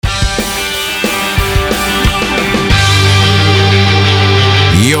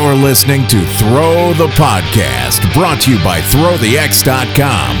listening to Throw the Podcast, brought to you by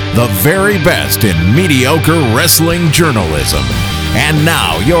ThrowTheX.com, the very best in mediocre wrestling journalism. And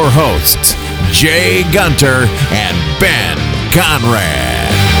now, your hosts, Jay Gunter and Ben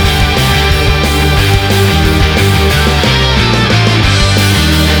Conrad.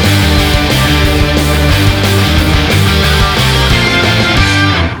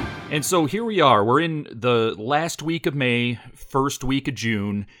 And so here we are. We're in the last week of May, first week of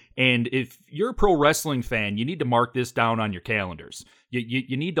June, and if you're a pro wrestling fan, you need to mark this down on your calendars.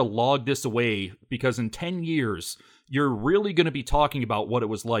 You need to log this away, because in 10 years, you're really going to be talking about what it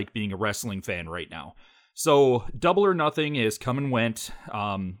was like being a wrestling fan right now. So Double or Nothing is come and went.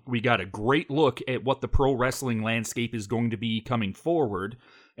 We got a great look at what the pro wrestling landscape is going to be coming forward.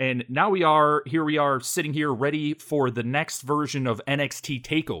 And now we are sitting here ready for the next version of NXT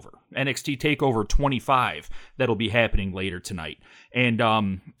TakeOver 25, that'll be happening later tonight.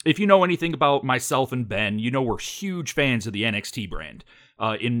 And if you know anything about myself and Ben, you know we're huge fans of the NXT brand.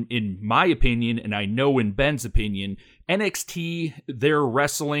 In my opinion, and I know in Ben's opinion, NXT, their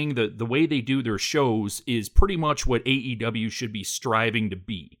wrestling, the way they do their shows is pretty much what AEW should be striving to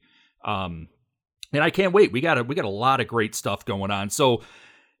be. And I can't wait. We got a lot of great stuff going on. So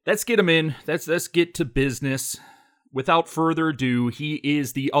let's get him in. Let's get to business. Without further ado, he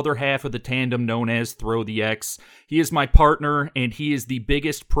is the other half of the tandem known as Throw the X. He is my partner, and he is the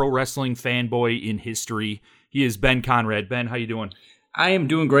biggest pro wrestling fanboy in history. He is Ben Conrad. Ben, how you doing? I am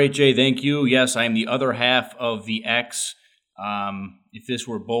doing great, Jay. Thank you. Yes, I am the other half of the X. If this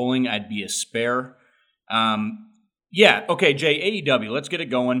were bowling, I'd be a spare. Okay, Jay, AEW, let's get it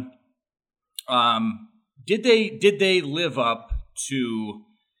going. Did they live up to...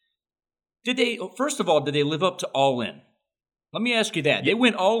 First of all, did they live up to All In? Let me ask you that. They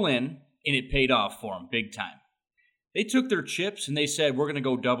went all in, and it paid off for them big time. They took their chips, and they said, we're going to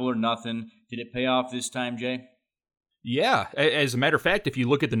go Double or Nothing. Did it pay off this time, Jay? Yeah. As a matter of fact, if you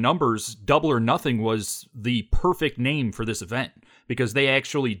look at the numbers, Double or Nothing was the perfect name for this event, because they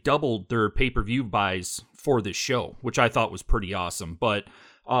actually doubled their pay-per-view buys for this show, which I thought was pretty awesome. But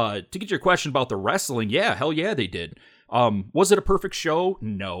to get your question about the wrestling, yeah, hell yeah, they did. Was it a perfect show?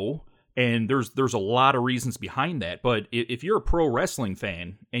 No. And there's a lot of reasons behind that. But if you're a pro wrestling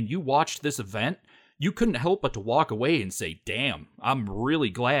fan and you watched this event, you couldn't help but to walk away and say, damn, I'm really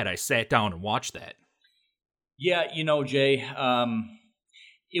glad I sat down and watched that. Yeah, Jay,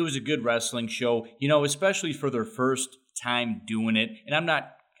 it was a good wrestling show, especially for their first time doing it. And I'm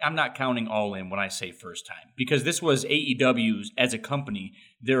not counting All In when I say first time, because this was AEW's, as a company,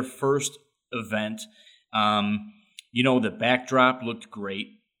 their first event. The backdrop looked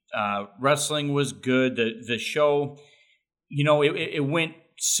great. Wrestling was good. The show, it went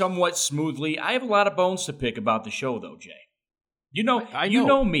somewhat smoothly. I have a lot of bones to pick about the show, though, Jay. You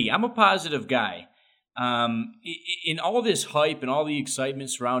know me. I'm a positive guy. In all this hype and all the excitement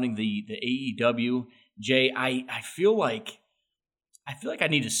surrounding the AEW, Jay, I feel like I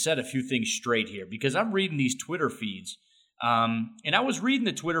need to set a few things straight here, because I'm reading these Twitter feeds, and I was reading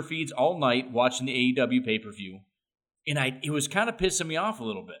the Twitter feeds all night watching the AEW pay-per-view. And it was kind of pissing me off a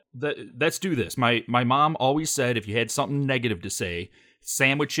little bit. Let's do this. My mom always said, if you had something negative to say,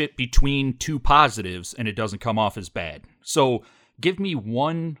 sandwich it between two positives and it doesn't come off as bad. So give me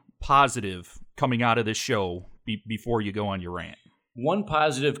one positive coming out of this show before you go on your rant. One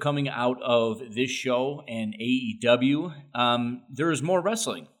positive coming out of this show and AEW, there is more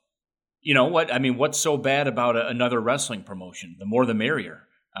wrestling. You know what? I mean, what's so bad about another wrestling promotion? The more the merrier.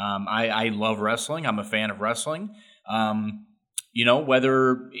 I love wrestling. I'm a fan of wrestling.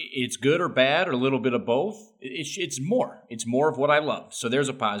 Whether it's good or bad or a little bit of both, it's more. It's more of what I love. So there's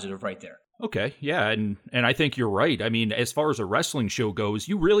a positive right there. Okay, yeah, and I think you're right. I mean, as far as a wrestling show goes,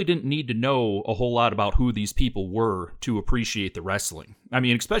 you really didn't need to know a whole lot about who these people were to appreciate the wrestling. I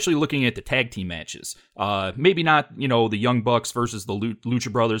mean, especially looking at the tag team matches. Maybe not, the Young Bucks versus the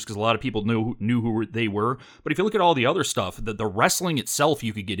Lucha Brothers, because a lot of people knew who they were. But if you look at all the other stuff, the wrestling itself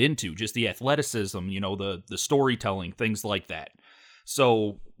you could get into, just the athleticism, the storytelling, things like that.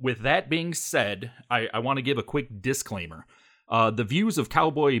 So with that being said, I want to give a quick disclaimer. The views of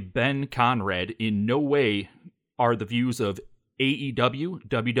Cowboy Ben Conrad in no way are the views of AEW,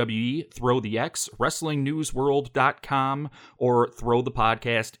 WWE, Throw the X, WrestlingNewsWorld.com, or Throw the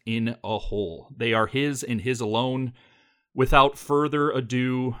Podcast in a whole. They are his and his alone. Without further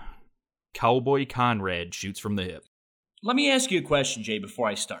ado, Cowboy Conrad shoots from the hip. Let me ask you a question, Jay, before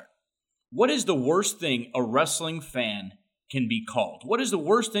I start. What is the worst thing a wrestling fan can be called? What is the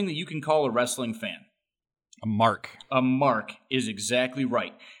worst thing that you can call a wrestling fan? A mark. A mark is exactly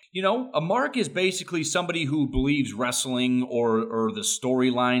right. You know, a mark is basically somebody who believes wrestling or the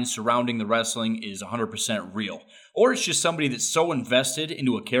storyline surrounding the wrestling is 100% real. Or it's just somebody that's so invested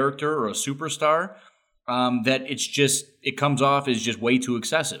into a character or a superstar that it comes off as just way too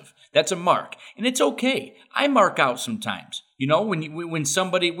excessive. That's a mark. And it's okay. I mark out sometimes. You know, when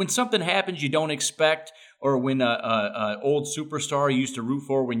something happens you don't expect, or when a old superstar you used to root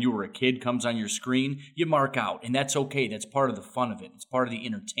for when you were a kid comes on your screen, you mark out. And that's okay. That's part of the fun of it. It's part of the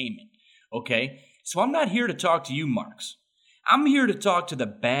entertainment. Okay? So I'm not here to talk to you marks. I'm here to talk to the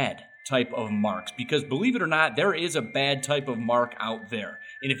bad type of marks, because believe it or not, there is a bad type of mark out there.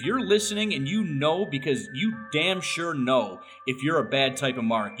 And if you're listening and you know, because you damn sure know if you're a bad type of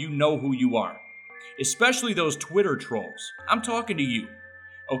mark, you know who you are. Especially those Twitter trolls. I'm talking to you.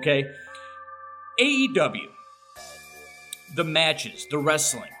 Okay? AEW, the matches, the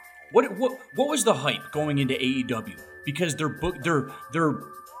wrestling. What was the hype going into AEW? Because they're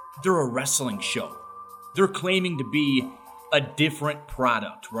a wrestling show. They're claiming to be a different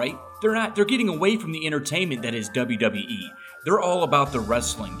product, right? They're getting away from the entertainment that is WWE. They're all about the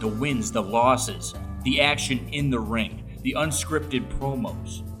wrestling, the wins, the losses, the action in the ring, the unscripted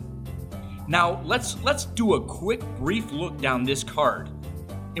promos. Now, let's do a quick, brief look down this card.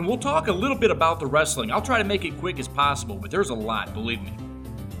 And we'll talk a little bit about the wrestling. I'll try to make it quick as possible, but there's a lot, believe me.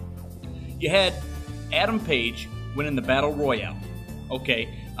 You had Adam Page winning the Battle Royale. Okay,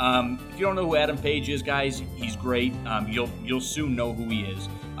 if you don't know who Adam Page is, guys, he's great. You'll soon know who he is.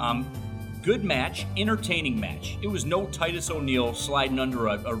 Good match, entertaining match. It was no Titus O'Neil sliding under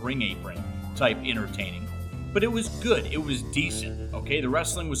a ring apron type entertaining. But it was good. It was decent. Okay, the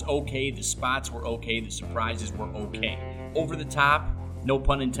wrestling was okay. The spots were okay. The surprises were okay. Over the top. No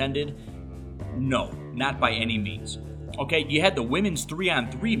pun intended. No, not by any means. Okay, you had the women's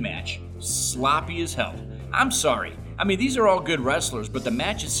 3-on-3 match. Sloppy as hell. I'm sorry. I mean, these are all good wrestlers, but the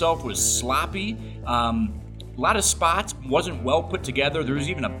match itself was sloppy. A lot of spots, wasn't well put together. There was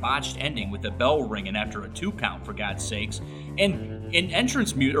even a botched ending with the bell ringing after a 2 count, for God's sakes. And an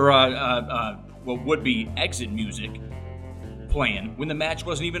entrance music, or what would be exit music playing when the match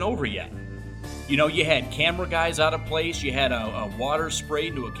wasn't even over yet. You know, you had camera guys out of place. You had a water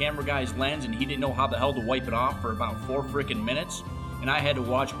sprayed into a camera guy's lens, and he didn't know how the hell to wipe it off for about 4 freaking minutes. And I had to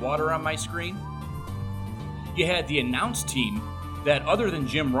watch water on my screen. You had the announce team that, other than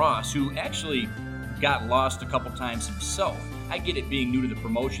Jim Ross, who actually got lost a couple times himself. I get it being new to the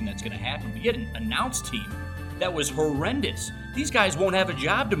promotion, that's going to happen. But you had an announce team that was horrendous. These guys won't have a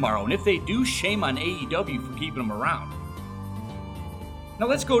job tomorrow. And if they do, shame on AEW for keeping them around. Now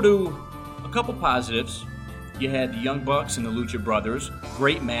let's go to a couple positives. You had the Young Bucks and the Lucha Brothers.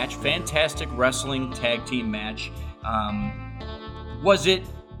 Great match. Fantastic wrestling tag team match. Was it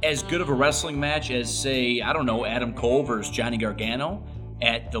as good of a wrestling match as, say, I don't know, Adam Cole versus Johnny Gargano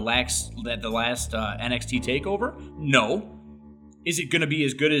at the last NXT TakeOver? No. Is it going to be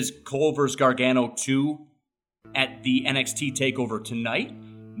as good as Cole versus Gargano 2 at the NXT TakeOver tonight?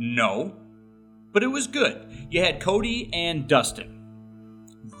 No. But it was good. You had Cody and Dustin.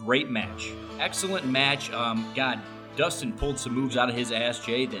 Great match. Excellent match. God, Dustin pulled some moves out of his ass,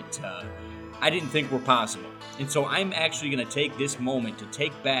 Jay, that I didn't think were possible. And so I'm actually going to take this moment to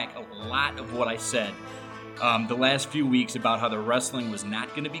take back a lot of what I said the last few weeks about how the wrestling was not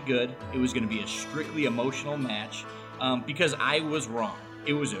going to be good. It was going to be a strictly emotional match because I was wrong.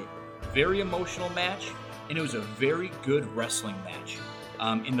 It was a very emotional match, and it was a very good wrestling match.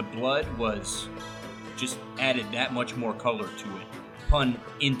 And the blood was just added that much more color to it. Pun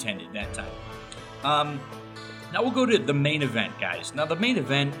intended that time. Now we'll go to the main event, guys. Now the main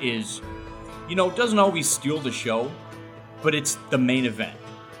event is, doesn't always steal the show, but it's the main event.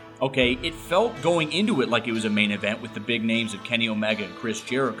 Okay, it felt going into it like it was a main event with the big names of Kenny Omega and Chris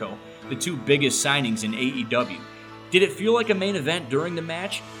Jericho, the two biggest signings in AEW. Did it feel like a main event during the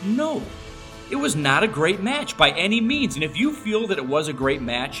match? No. It was not a great match by any means. And if you feel that it was a great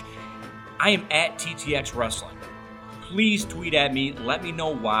match, I am at TTX Wrestling. Please tweet at me. Let me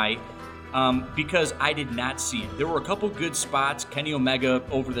know why. Because I did not see it. There were a couple good spots. Kenny Omega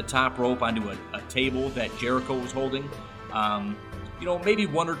over the top rope onto a table that Jericho was holding. Maybe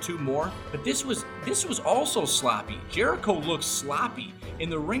one or two more. But this was also sloppy. Jericho looks sloppy in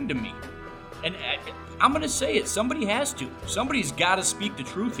the ring to me. And I'm going to say it. Somebody has to. Somebody's got to speak the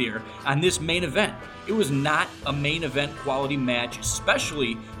truth here on this main event. It was not a main event quality match,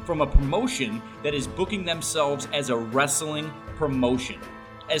 especially from a promotion that is booking themselves as a wrestling promotion,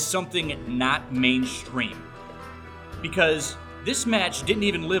 as something not mainstream. Because this match didn't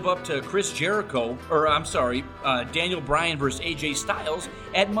even live up to Chris Jericho, Daniel Bryan versus AJ Styles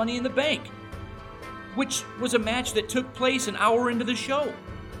at Money in the Bank, which was a match that took place an hour into the show.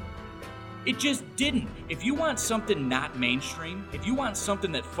 It just didn't. If you want something not mainstream, if you want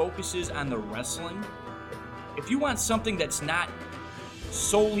something that focuses on the wrestling, if you want something that's not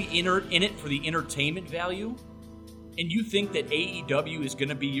solely in it for the entertainment value, and you think that AEW is going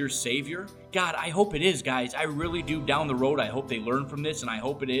to be your savior, God, I hope it is, guys. I really do. Down the road, I hope they learn from this, and I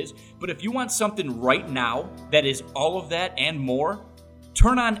hope it is. But if you want something right now that is all of that and more,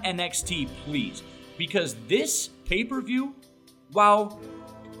 turn on NXT, please. Because this pay-per-view, while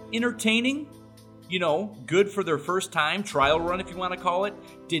entertaining, good for their first time, trial run if you want to call it,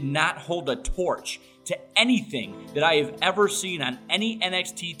 did not hold a torch to anything that I have ever seen on any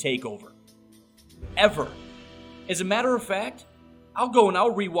NXT takeover. Ever. As a matter of fact, I'll go and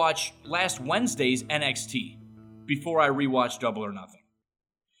I'll rewatch last Wednesday's NXT before I rewatch Double or Nothing.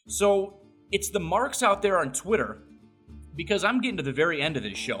 So, it's the marks out there on Twitter, because I'm getting to the very end of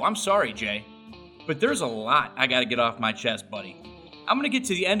this show. I'm sorry, Jay, but there's a lot I got to get off my chest, buddy. I'm going to get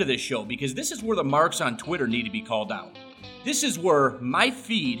to the end of this show because this is where the marks on Twitter need to be called out. This is where my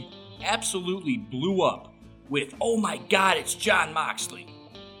feed absolutely blew up with, oh my God, it's Jon Moxley.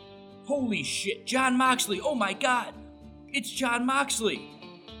 Holy shit, Jon Moxley, oh my God, it's Jon Moxley.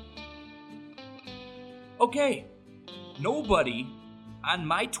 Okay, nobody on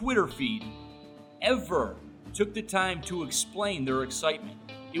my Twitter feed ever took the time to explain their excitement.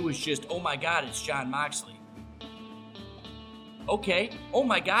 It was just, oh my God, it's Jon Moxley. Okay, oh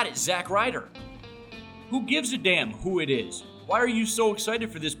my God, it's Zack Ryder. Who gives a damn who it is? Why are you so excited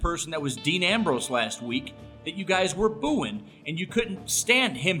for this person that was Dean Ambrose last week that you guys were booing and you couldn't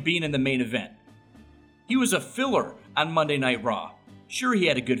stand him being in the main event? He was a filler on Monday Night Raw. Sure, he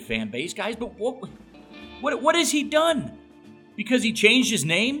had a good fan base, guys, but what has he done? Because he changed his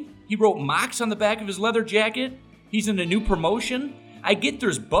name? He wrote Mox on the back of his leather jacket? He's in a new promotion? I get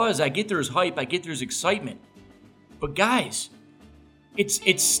there's buzz, I get there's hype, I get there's excitement. But guys,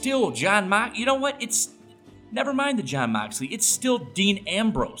 it's still Jon Moxley. You know what? Never mind the Jon Moxley. It's still Dean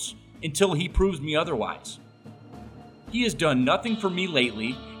Ambrose until he proves me otherwise. He has done nothing for me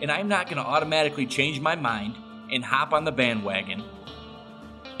lately, and I'm not going to automatically change my mind and hop on the bandwagon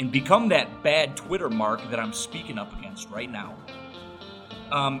and become that bad Twitter mark that I'm speaking up against right now.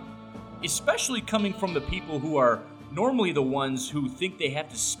 Especially coming from the people who are normally the ones who think they have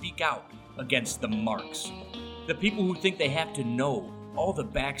to speak out against the marks. The people who think they have to know all the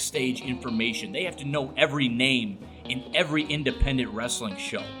backstage information. They have to know every name in every independent wrestling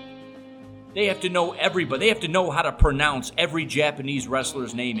show. They have to know everybody. They have to know how to pronounce every Japanese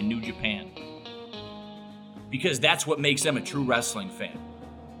wrestler's name in New Japan. Because that's what makes them a true wrestling fan.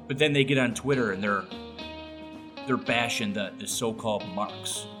 But then they get on Twitter and they're bashing the so-called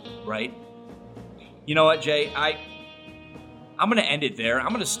marks, right? You know what, Jay? I'm going to end it there. I'm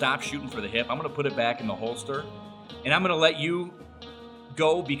going to stop shooting for the hip. I'm going to put it back in the holster. And I'm going to let you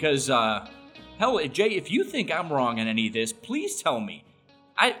go because, hell, Jay, if you think I'm wrong on any of this, please tell me.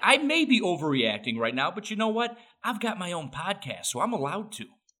 I may be overreacting right now, but you know what? I've got my own podcast, so I'm allowed to.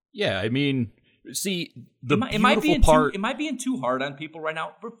 Yeah, I mean, see, am I being too hard on people right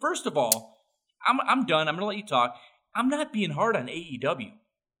now? But first of all, I'm done. I'm going to let you talk. I'm not being hard on AEW.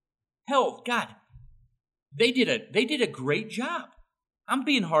 Hell, God, they did a great job. I'm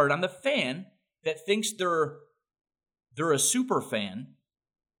being hard on the fan that thinks they're a super fan,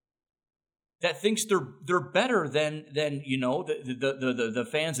 that thinks they're better than the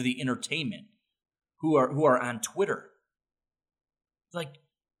fans of the entertainment who are on Twitter. Like,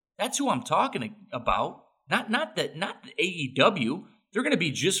 that's who I'm talking about. Not the AEW. They're going to be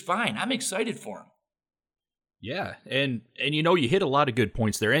just fine. I'm excited for them. Yeah, and you hit a lot of good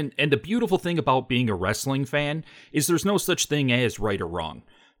points there. And the beautiful thing about being a wrestling fan is there's no such thing as right or wrong.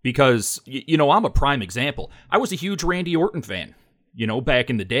 Because, I'm a prime example. I was a huge Randy Orton fan, back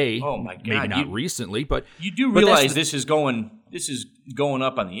in the day. Oh, my God. Maybe not recently, but... You do realize this is going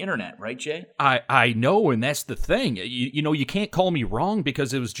up on the internet, right, Jay? I know, and that's the thing. You can't call me wrong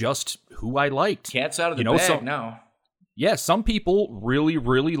because it was just who I liked. Cat's out of the bag now. Yeah, some people really,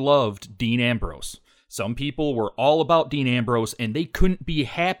 really loved Dean Ambrose. Some people were all about Dean Ambrose, and they couldn't be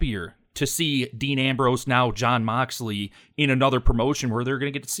happier to see Dean Ambrose, now Jon Moxley, in another promotion where they're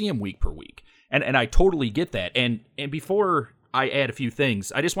going to get to see him week per week. And I totally get that. And before I add a few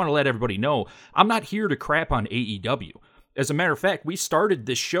things, I just want to let everybody know, I'm not here to crap on AEW. As a matter of fact, we started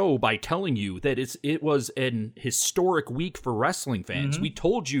this show by telling you that it was an historic week for wrestling fans. Mm-hmm. We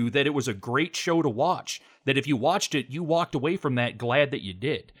told you that it was a great show to watch, that if you watched it, you walked away from that glad that you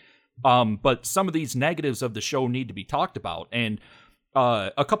did. But some of these negatives of the show need to be talked about. And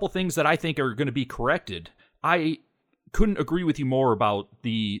a couple things that I think are going to be corrected. I couldn't agree with you more about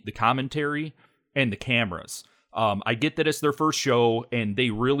the commentary and the cameras. I get that it's their first show and they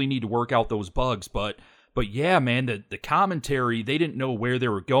really need to work out those bugs, but yeah, man, the commentary, they didn't know where they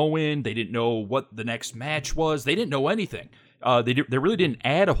were going. They didn't know what the next match was. They didn't know anything. They really didn't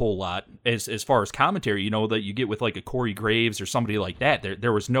add a whole lot as far as commentary, that you get with like a Corey Graves or somebody like that.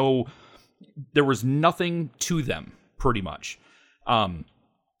 There was nothing to them, pretty much.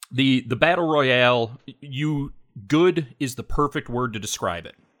 The Battle Royale, good is the perfect word to describe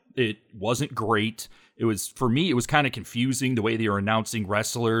it. It wasn't great. For me, it was kind of confusing the way they were announcing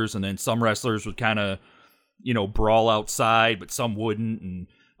wrestlers, and then some wrestlers would kind of, brawl outside, but some wouldn't, and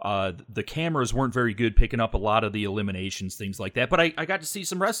the cameras weren't very good picking up a lot of the eliminations, things like that. But I got to see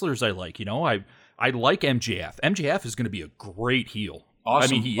some wrestlers I like. I like MJF. MJF is going to be a great heel. Awesome,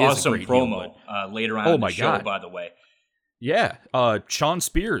 I mean, he awesome is a great promo heel, later on in the show, by the way. Yeah, Sean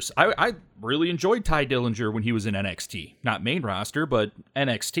Spears. I really enjoyed Ty Dillinger when he was in NXT. Not main roster, but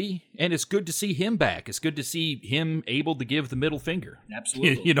NXT. And it's good to see him back. It's good to see him able to give the middle finger.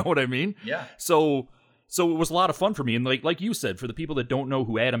 Absolutely. You know what I mean? Yeah. So it was a lot of fun for me. And like you said, for the people that don't know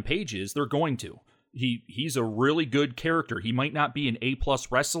who Adam Page is, they're going to. He's a really good character. He might not be an A+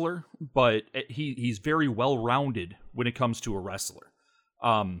 wrestler, but he's very well-rounded when it comes to a wrestler.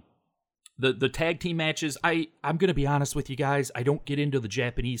 The tag team matches, I'm going to be honest with you guys, I don't get into the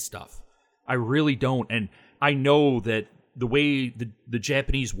Japanese stuff. I really don't. And I know that the way the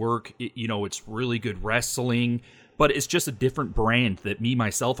Japanese work, it's really good wrestling, but it's just a different brand that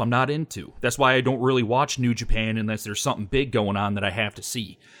myself, I'm not into. That's why I don't really watch New Japan unless there's something big going on that I have to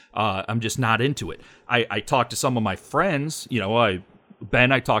see. I'm just not into it. I talked to some of my friends,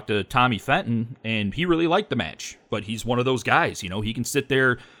 I talked to Tommy Fenton, and he really liked the match, but he's one of those guys, he can sit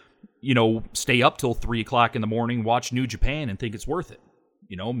there, stay up till 3 o'clock in the morning, watch New Japan and think it's worth it.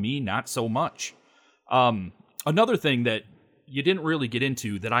 Me, not so much. Another thing that you didn't really get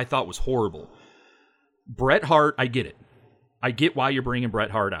into that I thought was horrible. Bret Hart, I get it. I get why you're bringing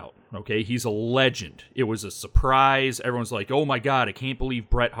Bret Hart out. Okay, he's a legend. It was a surprise. Everyone's like, oh my God, I can't believe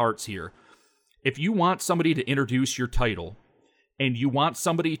Bret Hart's here. If you want somebody to introduce your title and you want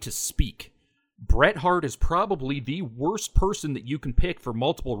somebody to speak, Bret Hart is probably the worst person that you can pick for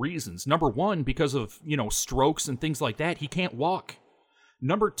multiple reasons. Number one, because of, strokes and things like that, he can't walk.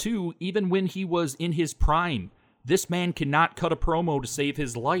 Number two, even when he was in his prime, this man cannot cut a promo to save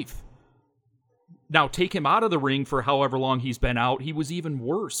his life. Now, take him out of the ring for however long he's been out, he was even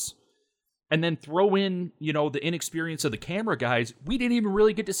worse. And then throw in, the inexperience of the camera guys. We didn't even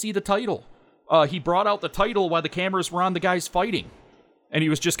really get to see the title. He brought out the title while the cameras were on the guys fighting. And he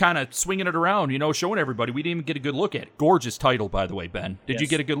was just kind of swinging it around, showing everybody. We didn't even get a good look at it. Gorgeous title, by the way, Ben. Did you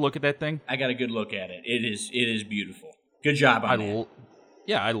get a good look at that thing? I got a good look at it. It is beautiful. Good job on that.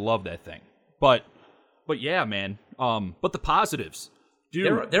 Yeah, I love that thing. But yeah, man. But the positives.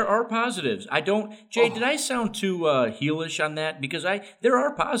 Dude. There are positives. Jay, did I sound too heelish on that? Because there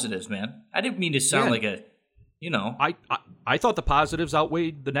are positives, man. I didn't mean to sound like a, I thought the positives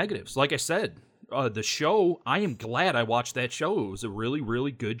outweighed the negatives. Like I said, the show, I am glad I watched that show. It was a really,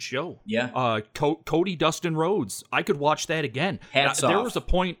 really good show. Yeah. Cody, Dustin Rhodes. I could watch that again. Hats off. There was a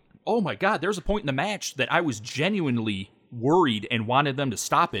point, oh my God, there was a point in the match that I was genuinely worried and wanted them to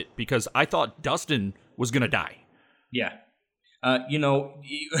stop it because I thought Dustin was going to die. Yeah. God,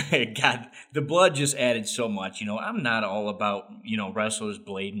 the blood just added so much. I'm not all about, wrestlers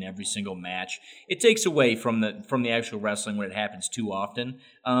blading every single match. It takes away from the actual wrestling when it happens too often.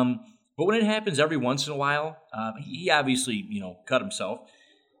 But when it happens every once in a while, he obviously, cut himself.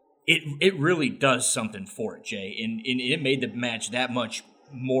 It really does something for it, Jay. And it made the match that much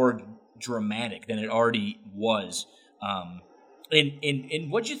more dramatic than it already was.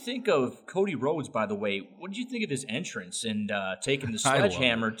 And what'd you think of Cody Rhodes, by the way? What did you think of his entrance and taking the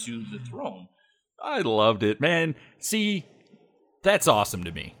sledgehammer to the throne? I loved it, man. See, that's awesome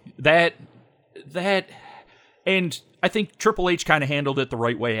to me. That, and I think Triple H kind of handled it the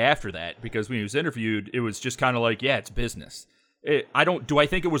right way after that, because when he was interviewed, it was just kind of like, yeah, it's business. Do I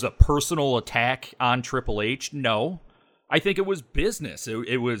think it was a personal attack on Triple H? No. I think it was business.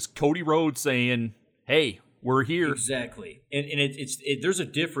 It was Cody Rhodes saying, hey, we're here. Exactly. And there's a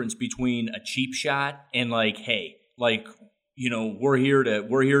difference between a cheap shot and hey, we're here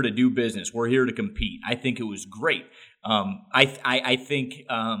to do business. We're here to compete. I think it was great. I think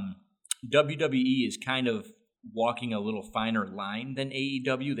WWE is kind of walking a little finer line than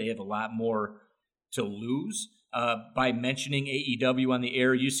AEW. They have a lot more to lose by mentioning AEW on the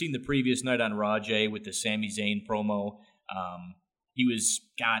air. You've seen the previous night on Raw, Jay, with the Sami Zayn promo.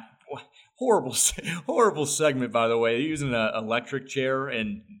 Horrible segment, by the way. He was in an electric chair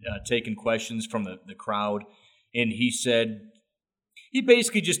and taking questions from the crowd. And he said, He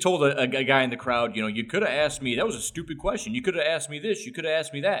basically just told a guy in the crowd, you could have asked me. That was a stupid question. You could have asked me this. You could have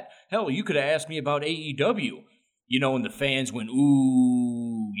asked me that. Hell, you could have asked me about AEW. And the fans went,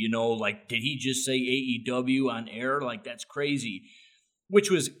 ooh, like, did he just say AEW on air? Like, that's crazy. Which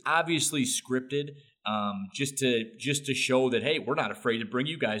was obviously scripted, just to show that, hey, we're not afraid to bring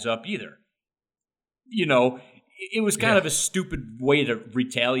you guys up either. It was kind of a stupid way to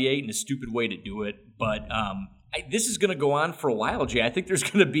retaliate and a stupid way to do it. But this is going to go on for a while, Jay. I think there's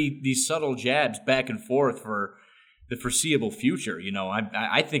going to be these subtle jabs back and forth for the foreseeable future.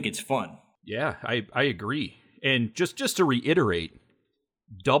 I think it's fun. Yeah, I agree. And just to reiterate,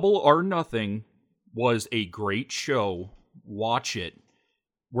 Double or Nothing was a great show. Watch it.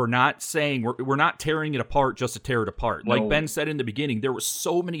 We're not saying we're not tearing it apart just to tear it apart. No. Like Ben said in the beginning, there were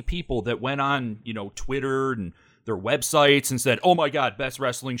so many people that went on, Twitter and their websites and said, "Oh my God, best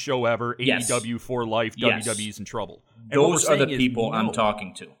wrestling show ever! Yes. AEW for life. Yes. WWE's in trouble." And those are the people I'm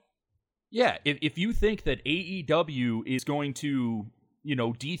talking to. Yeah, if you think that AEW is going to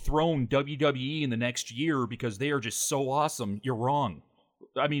dethrone WWE in the next year because they are just so awesome, you're wrong.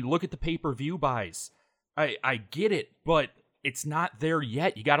 I mean, look at the pay-per-view buys. I get it, but it's not there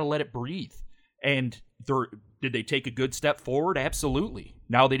yet. You got to let it breathe. And did they take a good step forward? Absolutely.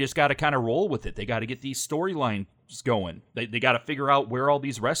 Now they just got to kind of roll with it. They got to get these storylines going. They got to figure out where all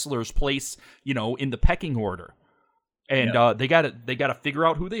these wrestlers place, in the pecking order. And they got to figure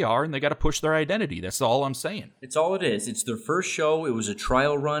out who they are, and they got to push their identity. That's all I'm saying. It's all it is. It's their first show. It was a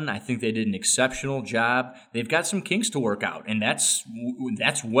trial run. I think they did an exceptional job. They've got some kinks to work out, and that's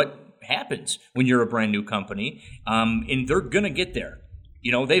what happens when you're a brand new company. And they're gonna get there.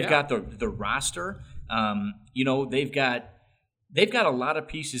 They've got the roster. They've got a lot of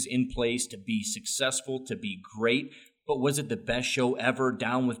pieces in place to be successful, to be great. But was it the best show ever?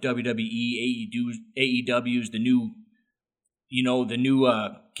 Down with WWE, AEW's the new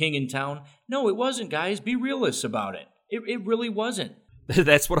king in town? No, it wasn't, guys. Be realists about it. It really wasn't.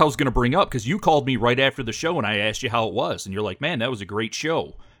 That's what I was going to bring up, because you called me right after the show and I asked you how it was. And you're like, man, that was a great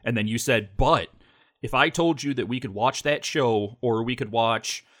show. And then you said, but if I told you that we could watch that show, or we could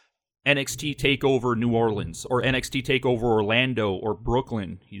watch NXT TakeOver New Orleans or NXT TakeOver Orlando or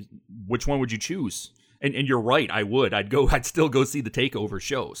Brooklyn, which one would you choose? And you're right, I would. I'd still go see the TakeOver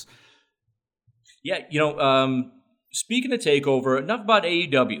shows. Yeah, speaking of TakeOver, enough about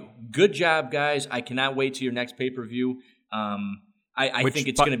AEW. Good job, guys. I cannot wait till your next pay-per-view. I think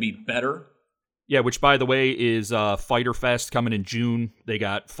it's going to be better. Yeah, which, by the way, is Fyter Fest coming in June. They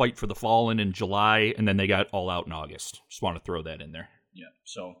got Fight for the Fallen in July, and then they got All Out in August. Just want to throw that in there. Yeah,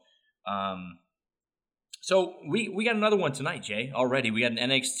 so we got another one tonight, Jay, already. We got an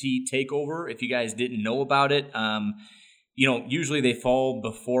NXT TakeOver, if you guys didn't know about it. Usually they fall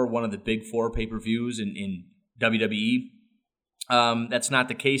before one of the big four pay-per-views in WWE. That's not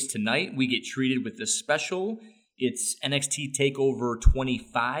the case tonight. We get treated with the special. It's NXT TakeOver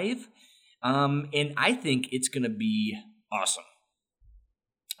 25. And I think it's going to be awesome.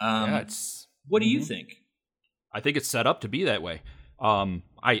 What do you think? I think it's set up to be that way.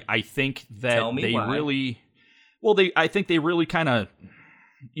 I think that they why. I think they really kind of,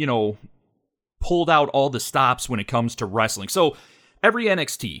 pulled out all the stops when it comes to wrestling. So every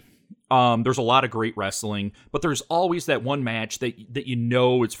NXT, there's a lot of great wrestling, but there's always that one match that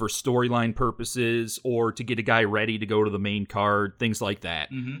it's for storyline purposes or to get a guy ready to go to the main card, things like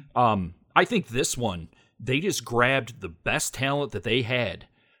that. Mm-hmm. I think this one, they just grabbed the best talent that they had,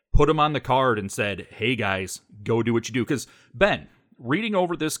 put them on the card and said, hey guys, go do what you do. Because Ben, reading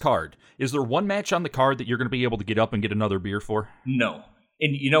over this card, is there one match on the card that you're going to be able to get up and get another beer for? No.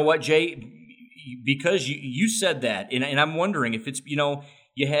 And you know what, Jay? Because you said that, and I'm wondering if it's,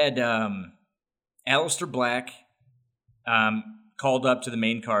 you had Aleister Black called up to the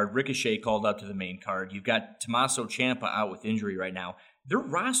main card. Ricochet called up to the main card. You've got Tommaso Ciampa out with injury right now. Their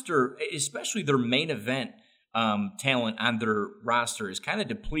roster, especially their main event talent on their roster, is kind of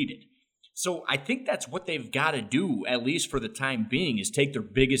depleted. So I think that's what they've got to do, at least for the time being, is take their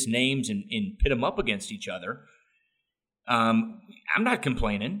biggest names and pit them up against each other. I'm not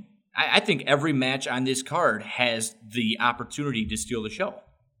complaining. I think every match on this card has the opportunity to steal the show.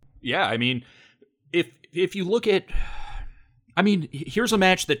 Yeah, I mean, if you look at... here's a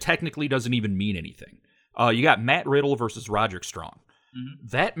match that technically doesn't even mean anything. You got Matt Riddle versus Roderick Strong. Mm-hmm.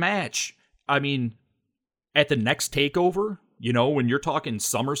 That match, at the next TakeOver, when you're talking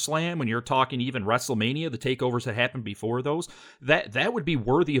SummerSlam, when you're talking even WrestleMania, the TakeOvers that happened before those, that would be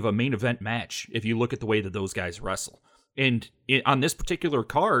worthy of a main event match if you look at the way that those guys wrestle. And on this particular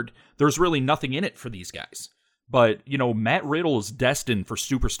card, there's really nothing in it for these guys. But, Matt Riddle is destined for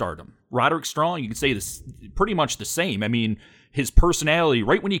superstardom. Roderick Strong, you can say this pretty much the same. I mean, his personality,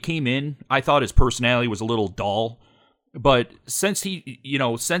 right when he came in, I thought his personality was a little dull. But since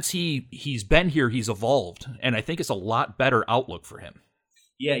he's been here, he's evolved. And I think it's a lot better outlook for him.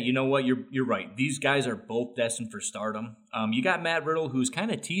 Yeah, you know what? You're right. These guys are both destined for stardom. You got Matt Riddle, who's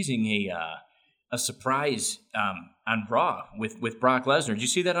kind of teasing a surprise on Raw with Brock Lesnar. Did you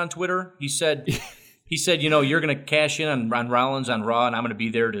see that on Twitter? He said, you're going to cash in on Rollins on Raw, and I'm going to be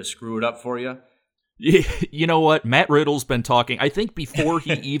there to screw it up for you. Yeah, you know what? Matt Riddle's been talking, I think before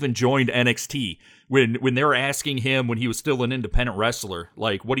he even joined NXT, when they were asking him when he was still an independent wrestler,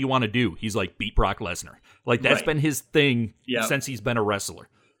 like, what do you want to do? He's like, beat Brock Lesnar. Like, that's been his thing since he's been a wrestler.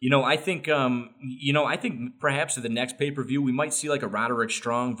 I think perhaps at the next pay-per-view, we might see like a Roderick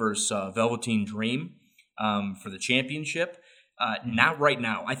Strong versus Velveteen Dream for the championship. Not right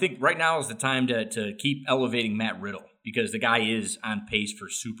now. I think right now is the time to keep elevating Matt Riddle because the guy is on pace for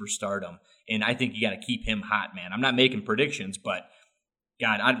superstardom. And I think you got to keep him hot, man. I'm not making predictions, but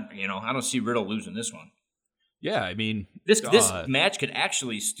God, I don't see Riddle losing this one. Yeah, I mean, this match could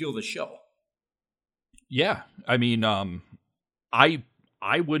actually steal the show. Yeah, I mean, I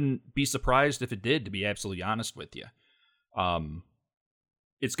wouldn't be surprised if it did. To be absolutely honest with you,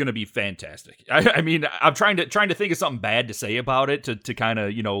 it's going to be fantastic. I mean, I'm trying to think of something bad to say about it to kind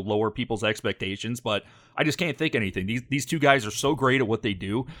of lower people's expectations, but I just can't think of anything. These two guys are so great at what they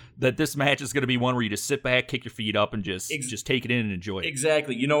do that this match is going to be one where you just sit back, kick your feet up, and just take it in and enjoy it.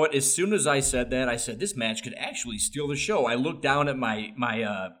 Exactly. You know what? As soon as I said that, I said this match could actually steal the show. I looked down at my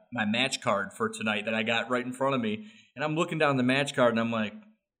match card for tonight that I got right in front of me, and I'm looking down the match card, and I'm like,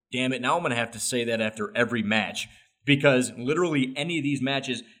 damn it! Now I'm going to have to say that after every match. Because literally any of these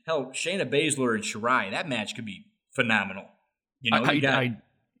matches, hell, Shayna Baszler and Shirai, that match could be phenomenal. I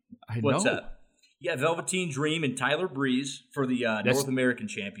what's know. up? Yeah, Velveteen Dream and Tyler Breeze for the North American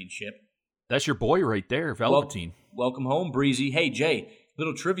Championship. That's your boy right there, Velveteen. Welcome home, Breezy. Hey, Jay,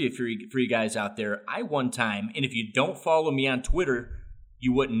 little trivia for you guys out there. I one time, and if you don't follow me on Twitter,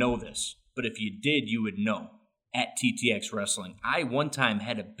 you wouldn't know this. But if you did, you would know. At TTX Wrestling. I one time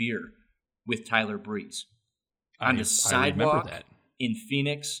had a beer with Tyler Breeze. On the sidewalk in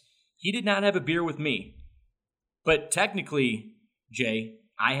Phoenix. He did not have a beer with me. But technically, Jay,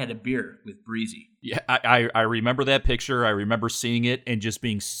 I had a beer with Breezy. Yeah, I remember that picture. I remember seeing it and just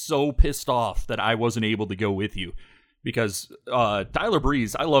being so pissed off that I wasn't able to go with you. Because Tyler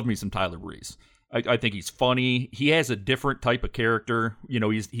Breeze, I love me some Tyler Breeze. I think he's funny. He has a different type of character.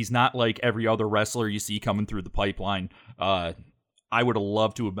 He's not like every other wrestler you see coming through the pipeline. I would have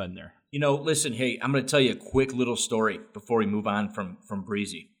loved to have been there. Listen, hey, I'm going to tell you a quick little story before we move on from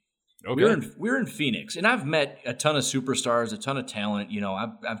Breezy. Okay. We're in Phoenix, and I've met a ton of superstars, a ton of talent.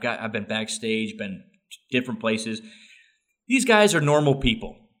 I've been backstage, been different places. These guys are normal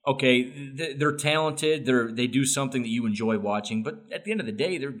people. Okay, they're talented. They do something that you enjoy watching, but at the end of the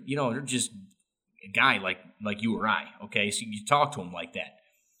day, they're just a guy like you or I. Okay, so you talk to them like that.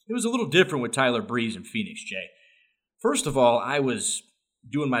 It was a little different with Tyler Breeze in Phoenix, Jay. First of all, I was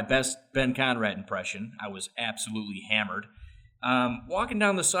doing my best Ben Conrad impression. I was absolutely hammered. Walking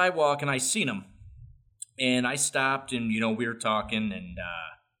down the sidewalk, and I seen him. And I stopped, and, we were talking, and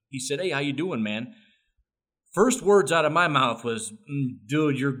he said, "Hey, how you doing, man?" First words out of my mouth was,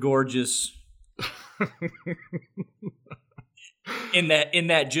 "Dude, you're gorgeous." in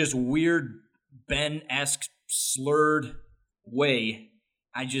that just weird Ben-esque slurred way,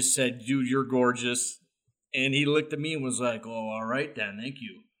 I just said, "Dude, you're gorgeous." And he looked at me and was like, "Oh, all right then, thank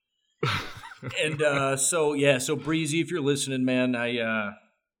you." And so Breezy, if you're listening, man, I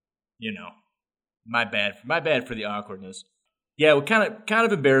my bad for the awkwardness. Yeah, well, kind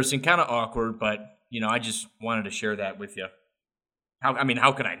of embarrassing, kind of awkward, but I just wanted to share that with you.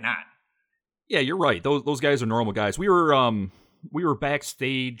 How could I not? Yeah, you're right. Those guys are normal guys. We were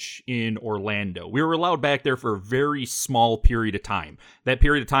backstage in Orlando. We were allowed back there for a very small period of time. That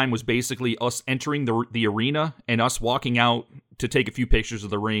period of time was basically us entering the arena and us walking out to take a few pictures of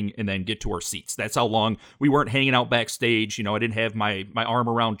the ring and then get to our seats. That's how long. We weren't hanging out backstage. I didn't have my arm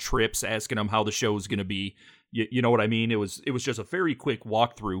around Trips asking him how the show was going to be. You know what I mean? It was just a very quick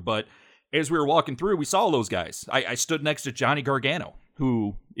walkthrough. But as we were walking through, we saw those guys. I stood next to Johnny Gargano,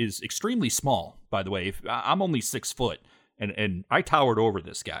 who is extremely small, by the way. I'm only 6 foot. And I towered over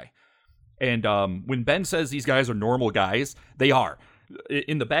this guy. And when Ben says these guys are normal guys, they are.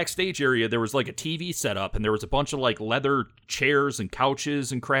 In the backstage area, there was like a TV set up, and there was a bunch of like leather chairs and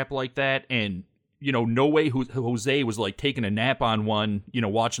couches and crap like that. And, no way Jose was like taking a nap on one,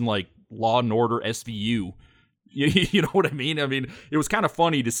 watching like Law and Order SVU, You know what I mean? I mean, it was kind of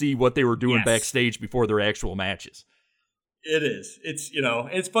funny to see what they were doing backstage before their actual matches. It is. It's,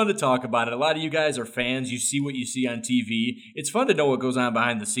 it's fun to talk about it. A lot of you guys are fans. You see what you see on TV. It's fun to know what goes on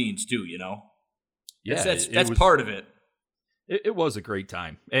behind the scenes too, Yeah, that's part of it. It was a great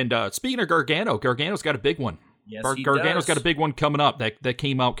time. And speaking of Gargano's got a big one. Yes, Gargano's got a big one coming up. That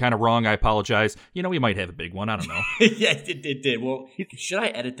came out kind of wrong. I apologize. He might have a big one. I don't know. Yeah, it did. Well, should I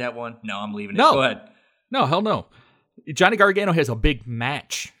edit that one? No, I'm leaving it. No. Go ahead. No, hell no. Johnny Gargano has a big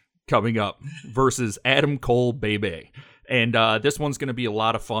match coming up versus Adam Cole, baby. And this one's going to be a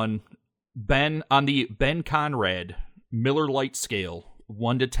lot of fun. Ben, on the Ben Conrad Miller Lite scale,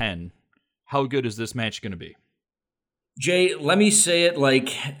 1 to 10, how good is this match going to be? Jay, let me say it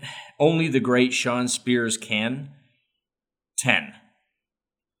like only the great Sean Spears can. 10.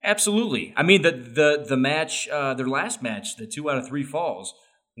 Absolutely. I mean, the match, their last match, the 2 out of 3 falls,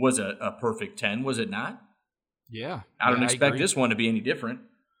 was a perfect 10, was it not? Yeah. I don't expect this one to be any different.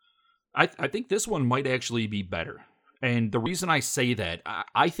 I think this one might actually be better. And the reason I say that,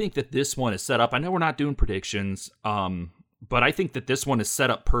 I think that this one is set up, I know we're not doing predictions, but I think that this one is set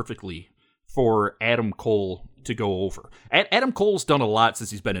up perfectly for Adam Cole to go over. Adam Cole's done a lot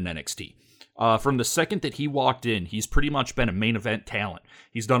since he's been in NXT. From the second that he walked in, he's pretty much been a main event talent.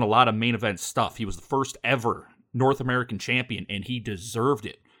 He's done a lot of main event stuff. He was the first ever North American champion, and he deserved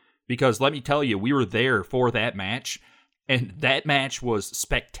it. Because let me tell you, we were there for that match, and that match was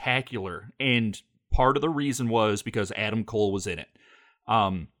spectacular. And part of the reason was because Adam Cole was in it.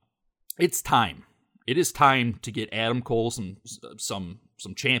 It's time. It is time to get Adam Cole some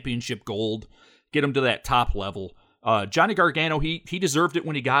championship gold, get him to that top level. Johnny Gargano, he deserved it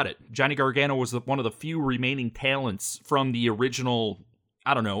when he got it. Johnny Gargano was one of the few remaining talents from the original,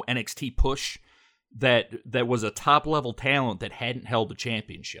 NXT push that was a top-level talent that hadn't held the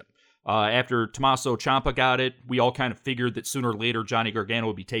championship. After Tommaso Ciampa got it, we all kind of figured that sooner or later Johnny Gargano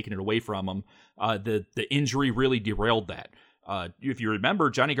would be taking it away from him. The injury really derailed that. If you remember,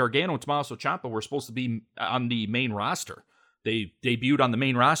 Johnny Gargano and Tommaso Ciampa were supposed to be on the main roster. They debuted on the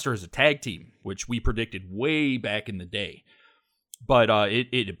main roster as a tag team, which we predicted way back in the day. But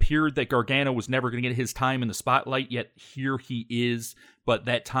it appeared that Gargano was never going to get his time in the spotlight, yet here he is. But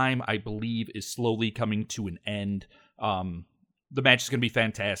that time, I believe, is slowly coming to an end. The match is going to be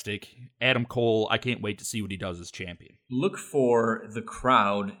fantastic. Adam Cole, I can't wait to see what he does as champion. Look for the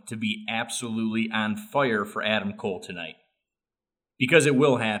crowd to be absolutely on fire for Adam Cole tonight. Because it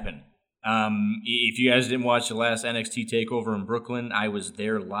will happen. If you guys didn't watch the last NXT TakeOver in Brooklyn, I was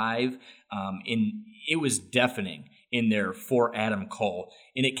there live. It was deafening in there for Adam Cole.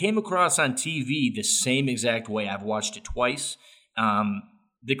 And it came across on TV the same exact way. I've watched it twice.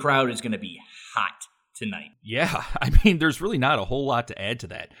 The crowd is going to be hot tonight. Yeah, I mean, there's really not a whole lot to add to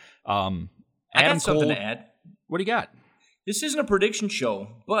that. I got something to add. What do you got? This isn't a prediction show,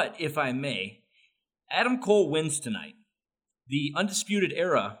 but if I may, Adam Cole wins tonight. The Undisputed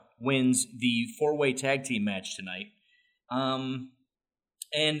Era wins the 4-way tag team match tonight.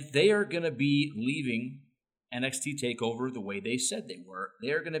 And they are going to be leaving NXT TakeOver the way they said they were.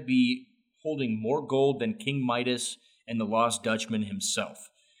 They are going to be holding more gold than King Midas and the Lost Dutchman himself.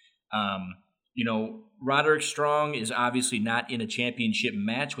 Roderick Strong is obviously not in a championship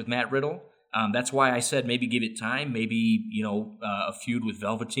match with Matt Riddle. That's why I said maybe give it time. Maybe, a feud with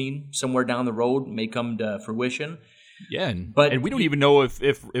Velveteen somewhere down the road may come to fruition. Yeah, and we don't even know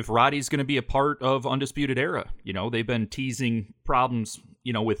if Roddy's going to be a part of Undisputed Era. They've been teasing problems,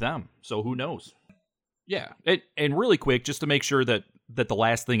 with them. So who knows? Yeah, and really quick, just to make sure that the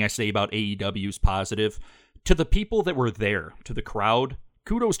last thing I say about AEW is positive, to the people that were there, to the crowd,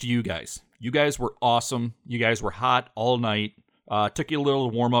 kudos to you guys. You guys were awesome. You guys were hot all night. Took you a little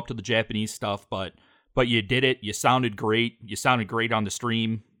warm up to the Japanese stuff, but you did it. You sounded great. You sounded great on the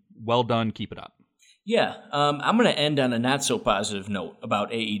stream. Well done. Keep it up. Yeah, I'm going to end on a not-so-positive note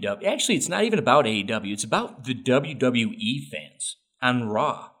about AEW. Actually, it's not even about AEW. It's about the WWE fans on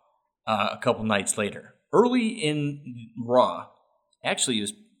Raw a couple nights later. Early in Raw, actually,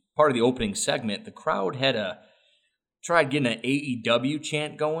 as part of the opening segment, the crowd had tried getting an AEW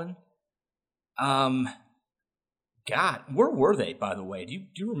chant going. God, where were they, by the way? Do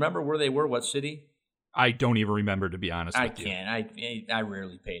you remember where they were? What city? I don't even remember, to be honest with you. I can't. I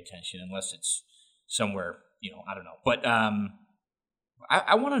rarely pay attention unless it's somewhere, I don't know. But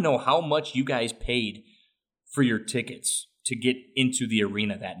I want to know how much you guys paid for your tickets to get into the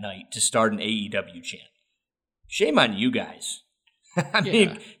arena that night to start an AEW chant. Shame on you guys. I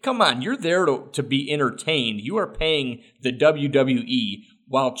mean, come on. You're there to be entertained. You are paying the WWE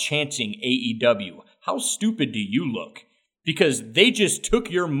while chanting AEW. How stupid do you look? Because they just took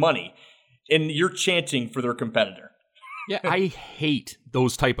your money. and you're chanting for their competitor. Yeah, I hate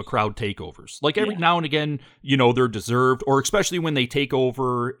those type of crowd takeovers. Like every now and again, you know, they're deserved, or especially when they take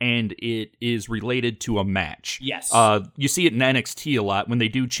over and it is related to a match. Yes. You see it in NXT a lot when they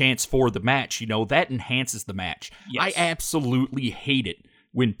do chants for the match, you know, that enhances the match. Yes. I absolutely hate it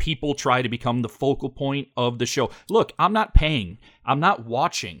when people try to become the focal point of the show. Look, I'm not paying, I'm not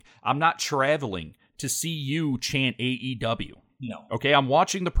watching, I'm not traveling to see you chant AEW. No. Okay, I'm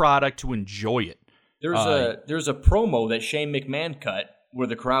watching the product to enjoy it. There's a promo that Shane McMahon cut where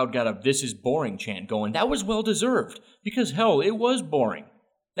the crowd got a "This is boring" chant going. That was well deserved because hell, it was boring.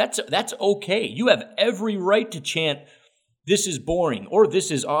 That's okay. You have every right to chant "This is boring" or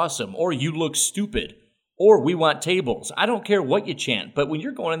 "This is awesome" or "You look stupid" or "We want tables." I don't care what you chant, but when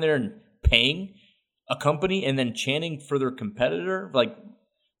you're going in there and paying a company and then chanting for their competitor, like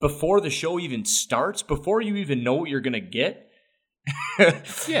before the show even starts, before you even know what you're gonna get.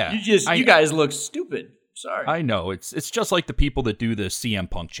 Yeah, you guys look stupid. Sorry. I know. It's just like the people that do the CM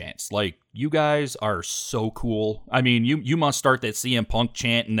Punk chants. Like, you guys are so cool. I mean, you must start that CM Punk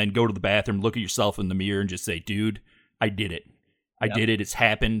chant and then go to the bathroom, look at yourself in the mirror and just say, dude, I did it. I did it. It's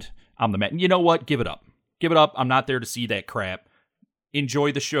happened. I'm the man. You know what? Give it up. Give it up. I'm not there to see that crap.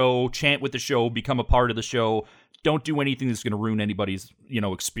 Enjoy the show. Chant with the show. Become a part of the show. Don't do anything that's going to ruin anybody's,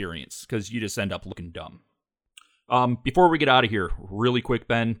 experience, because you just end up looking dumb. Before we get out of here, really quick,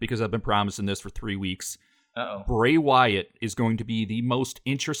 Ben, because I've been promising this for 3 weeks. Uh-oh. Bray Wyatt is going to be the most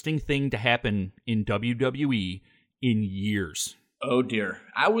interesting thing to happen in WWE in years. Oh, dear.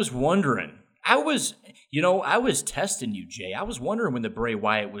 I was wondering. I was testing you, Jay. I was wondering when the Bray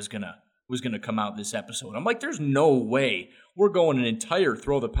Wyatt was gonna come out this episode. I'm like, there's no way we're going an entire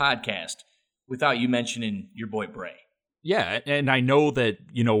Throw the Podcast without you mentioning your boy Bray. Yeah, and I know that,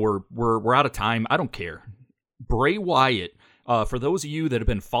 we're out of time. I don't care. Bray Wyatt, for those of you that have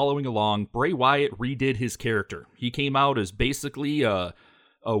been following along, Bray Wyatt redid his character. He came out as basically a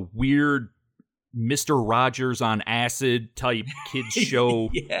weird Mr. Rogers on acid type kids show.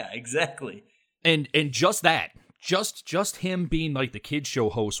 Yeah, exactly. And just that, just him being like the kids show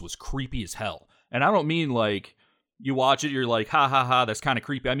host was creepy as hell. And I don't mean like you watch it, you're like, ha ha ha, that's kind of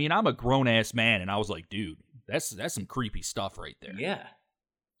creepy. I mean, I'm a grown ass man, and I was like, dude, that's some creepy stuff right there. Yeah.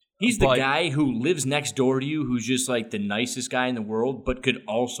 He's the guy who lives next door to you, who's just like the nicest guy in the world, but could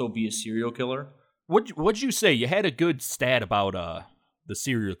also be a serial killer. What'd you say? You had a good stat about the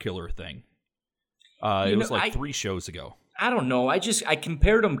serial killer thing. It was like 3 shows ago. I don't know. I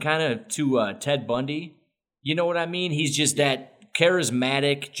compared him kind of to Ted Bundy. You know what I mean? He's just that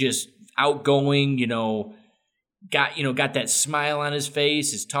charismatic, just outgoing. Got that smile on his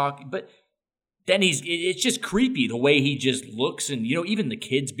face, his talk, but. Then it's just creepy the way he just looks, and even the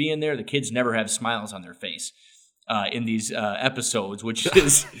kids being there, the kids never have smiles on their face in these episodes, which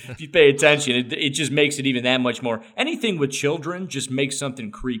is, if you pay attention, it just makes it even that much more. Anything with children just makes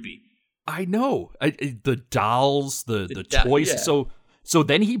something creepy. I know. The dolls, the toys. Yeah. So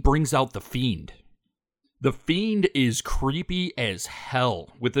then he brings out the Fiend. The Fiend is creepy as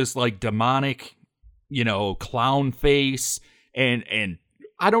hell with this like demonic, clown face and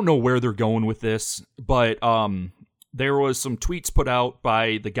I don't know where they're going with this, but there was some tweets put out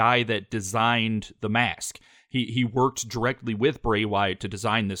by the guy that designed the mask. He worked directly with Bray Wyatt to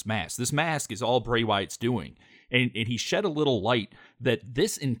design this mask. This mask is all Bray Wyatt's doing. And he shed a little light that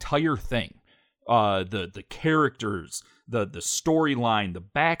this entire thing, the characters, the storyline, the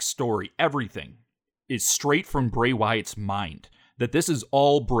backstory, everything is straight from Bray Wyatt's mind. That this is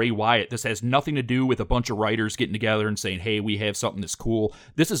all Bray Wyatt. This has nothing to do with a bunch of writers getting together and saying, hey, we have something that's cool.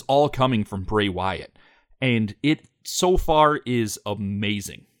 This is all coming from Bray Wyatt. And it so far is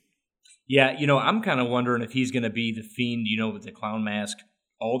amazing. Yeah, I'm kind of wondering if he's going to be the Fiend, with the clown mask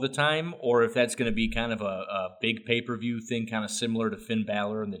all the time, or if that's going to be kind of a big pay-per-view thing, kind of similar to Finn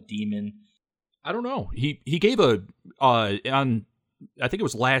Balor and the Demon. I don't know. He gave on I think it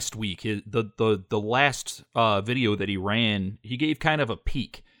was last week, the last video that he ran, he gave kind of a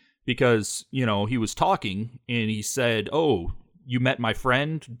peek because, he was talking and he said, oh, you met my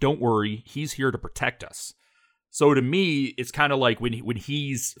friend? Don't worry, he's here to protect us. So to me, it's kind of like when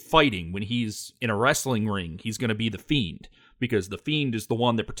he's fighting, when he's in a wrestling ring, he's going to be the Fiend because the Fiend is the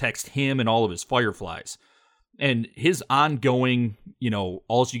one that protects him and all of his Fireflies. And his ongoing,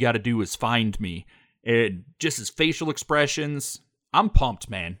 all you got to do is find me, and just his facial expressions, I'm pumped,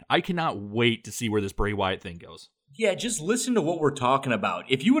 man. I cannot wait to see where this Bray Wyatt thing goes. Yeah, just listen to what we're talking about.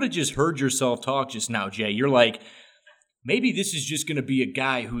 If you would have just heard yourself talk just now, Jay, you're like, maybe this is just going to be a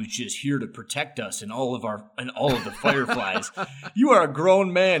guy who's just here to protect us and all of the Fireflies. You are a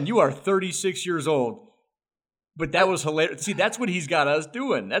grown man. You are 36 years old. But that was hilarious. See, that's what he's got us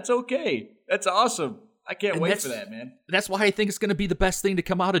doing. That's okay. That's awesome. I can't wait for that, man. That's why I think it's going to be the best thing to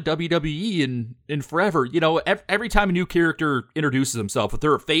come out of WWE in forever. You know, every time a new character introduces himself, if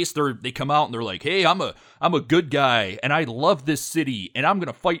they're a face, they come out and they're like, "Hey, I'm a good guy, and I love this city, and I'm going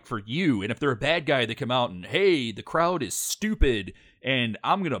to fight for you." And if they're a bad guy, they come out and, "Hey, the crowd is stupid, and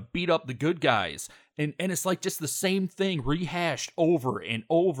I'm going to beat up the good guys." And it's like just the same thing rehashed over and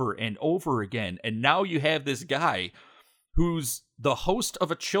over and over again. And now you have this guy who's the host of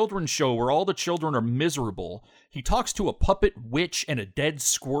a children's show where all the children are miserable. He talks to a puppet witch and a dead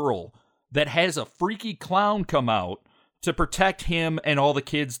squirrel that has a freaky clown come out to protect him and all the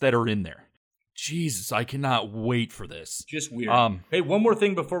kids that are in there. Jesus, I cannot wait for this. Just weird. Hey, one more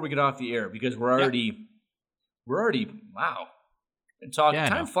thing before we get off the air, because we're already wow. Been talking. Yeah,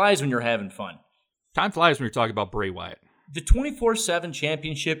 time flies when you're having fun. Time flies when you're talking about Bray Wyatt. The 24/7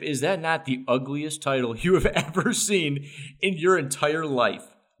 championship, is that not the ugliest title you have ever seen in your entire life?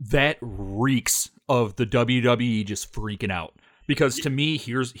 That reeks of the WWE just freaking out. Because to me,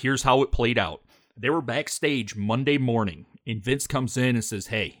 here's how it played out. They were backstage Monday morning, and Vince comes in and says,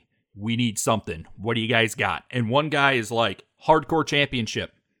 "Hey, we need something. What do you guys got?" And one guy is like, "Hardcore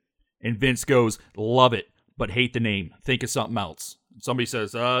Championship." And Vince goes, "Love it, but hate the name. Think of something else." Somebody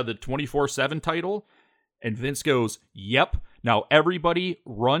says, the 24/7 title? And Vince goes, "Yep. Now everybody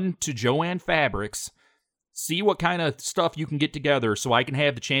run to Joanne Fabrics, see what kind of stuff you can get together so I can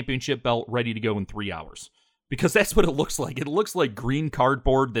have the championship belt ready to go in 3 hours." Because that's what it looks like. It looks like green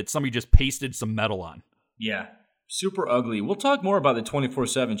cardboard that somebody just pasted some metal on. Yeah, super ugly. We'll talk more about the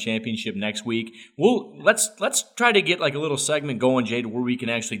 24/7 championship next week. Let's try to get like a little segment going, Jade, where we can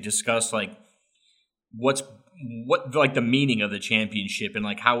actually discuss like what like the meaning of the championship and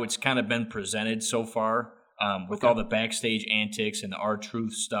like how it's kind of been presented so far, with all the backstage antics and the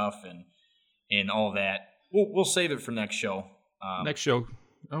R-Truth stuff and all that. We'll save it for next show. Next show.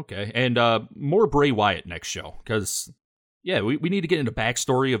 Okay. And more Bray Wyatt next show. Because, yeah, we need to get into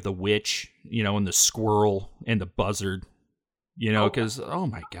backstory of the witch, and the squirrel and the buzzard. Because, oh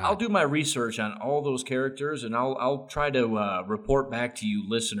my God. I'll do my research on all those characters, and I'll try to report back to you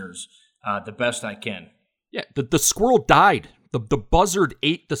listeners the best I can. Yeah, the squirrel died. The buzzard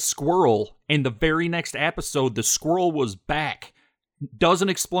ate the squirrel, and the very next episode, the squirrel was back. Doesn't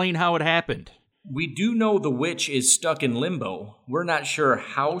explain how it happened. We do know the witch is stuck in limbo. We're not sure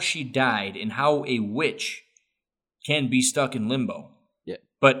how she died and how a witch can be stuck in limbo. Yeah,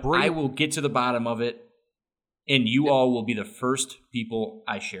 but I will get to the bottom of it, and you all will be the first people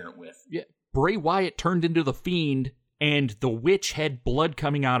I share it with. Yeah, Bray Wyatt turned into the Fiend, and the witch had blood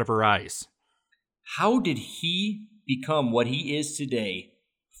coming out of her eyes. How did he become what he is today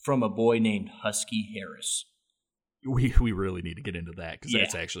from a boy named Husky Harris? We really need to get into that because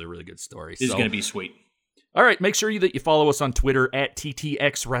that's actually a really good story. This is going to be sweet. All right, make sure that you follow us on Twitter at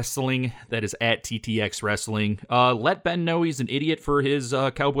TTX Wrestling. That is at TTX Wrestling. Let Ben know he's an idiot for his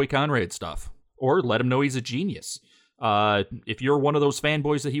Cowboy Conrad stuff, or let him know he's a genius. If you're one of those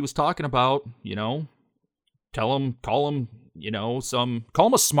fanboys that he was talking about, tell him, call him. Call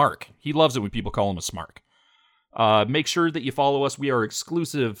him a smark. He loves it when people call him a smark. Make sure that you follow us. We are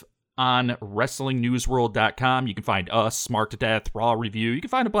exclusive on WrestlingNewsWorld.com. You can find us, Smart to Death, Raw Review. You can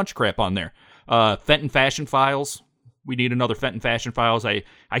find a bunch of crap on there. Fenton Fashion Files. We need another Fenton Fashion Files. I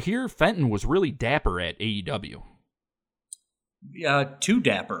hear Fenton was really dapper at AEW. Too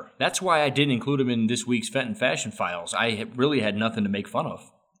dapper. That's why I didn't include him in this week's Fenton Fashion Files. I really had nothing to make fun of.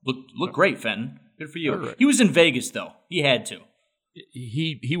 Look great, Fenton. Good for you. Right. He was in Vegas, though. He had to.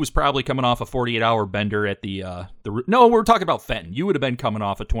 He was probably coming off a 48-hour bender at the No, we're talking about Fenton. You would have been coming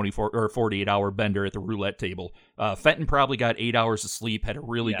off a 24 or 48-hour bender at the roulette table. Fenton probably got 8 hours of sleep, had a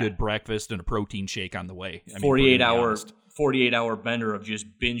really good breakfast, and a protein shake on the way. 48-hour bender of just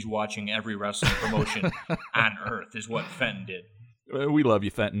binge watching every wrestling promotion on earth is what Fenton did. We love you,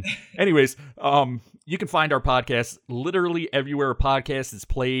 Fenton. Anyways, you can find our podcast literally everywhere a podcast is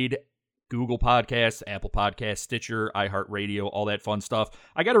played. Google Podcasts, Apple Podcasts, Stitcher, iHeartRadio, all that fun stuff.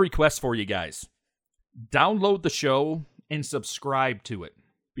 I got a request for you guys. Download the show and subscribe to it.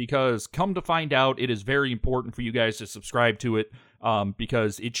 Because come to find out, it is very important for you guys to subscribe to it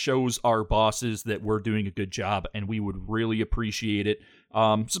because it shows our bosses that we're doing a good job, and we would really appreciate it.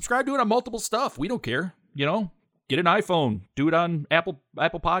 Subscribe to it on multiple stuff. We don't care. Get an iPhone. Do it on Apple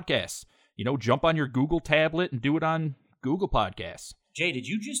Podcasts. Jump on your Google tablet and do it on Google Podcasts. Jay, did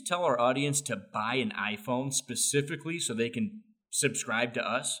you just tell our audience to buy an iPhone specifically so they can subscribe to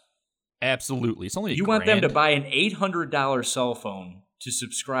us? Absolutely. It's only $1,000. You want them to buy an $800 cell phone to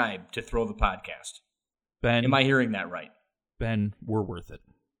subscribe to Throw the Podcast. Ben, am I hearing that right? Ben, we're worth it.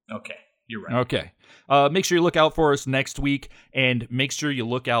 Okay. You're right. Okay. Make sure you look out for us next week, and make sure you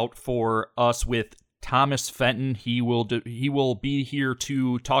look out for us with Thomas Fenton. He will be here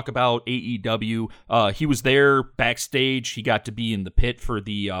to talk about AEW. He was there backstage. He got to be in the pit for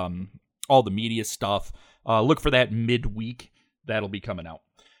the all the media stuff. Look for that midweek. That'll be coming out.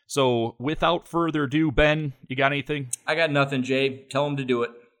 So without further ado, Ben, you got anything? I got nothing, Jay. Tell him to do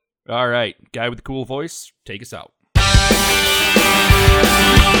it. All right. Guy with the cool voice, take us out.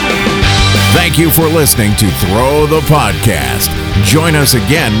 Thank you for listening to Throw the Podcast. Join us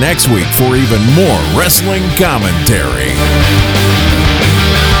again next week for even more wrestling commentary.